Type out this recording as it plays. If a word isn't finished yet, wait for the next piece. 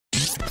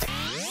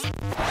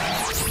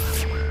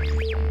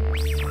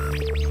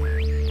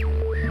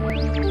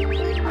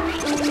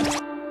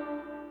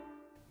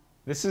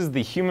This is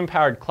the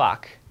human-powered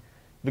clock.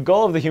 The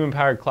goal of the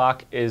human-powered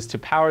clock is to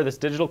power this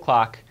digital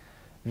clock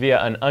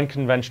via an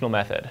unconventional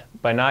method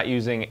by not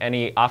using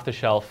any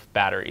off-the-shelf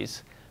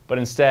batteries, but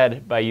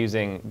instead by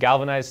using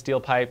galvanized steel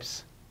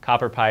pipes,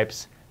 copper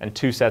pipes, and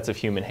 2 sets of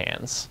human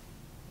hands.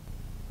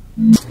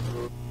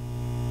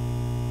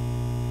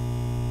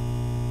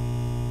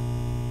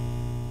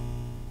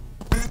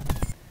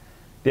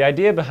 The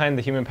idea behind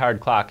the human-powered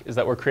clock is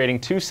that we're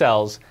creating 2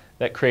 cells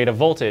that create a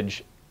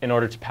voltage in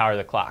order to power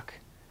the clock.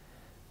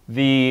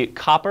 The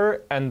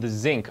copper and the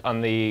zinc on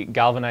the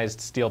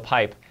galvanized steel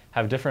pipe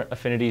have different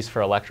affinities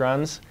for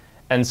electrons,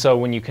 and so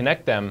when you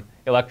connect them,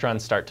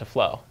 electrons start to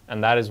flow,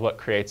 and that is what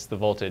creates the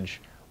voltage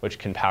which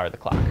can power the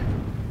clock.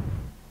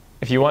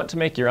 If you want to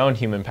make your own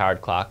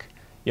human-powered clock,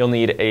 you'll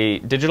need a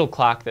digital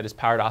clock that is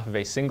powered off of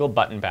a single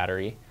button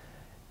battery.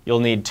 You'll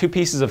need 2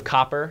 pieces of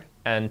copper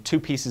and 2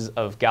 pieces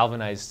of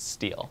galvanized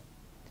steel.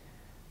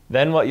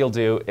 Then what you'll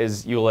do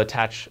is you'll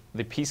attach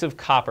the piece of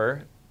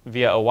copper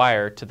via a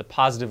wire to the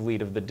positive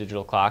lead of the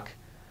digital clock.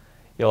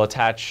 You'll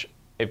attach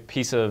a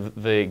piece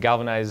of the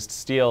galvanized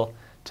steel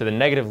to the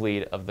negative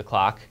lead of the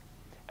clock,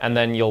 and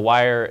then you'll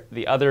wire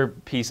the other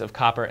piece of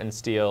copper and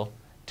steel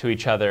to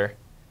each other,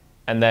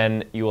 and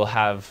then you will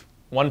have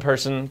one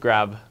person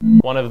grab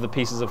one of the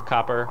pieces of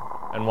copper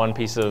and one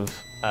piece of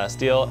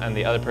steel, and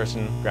the other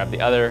person grab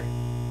the other,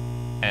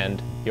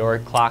 and your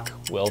clock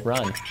will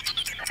run.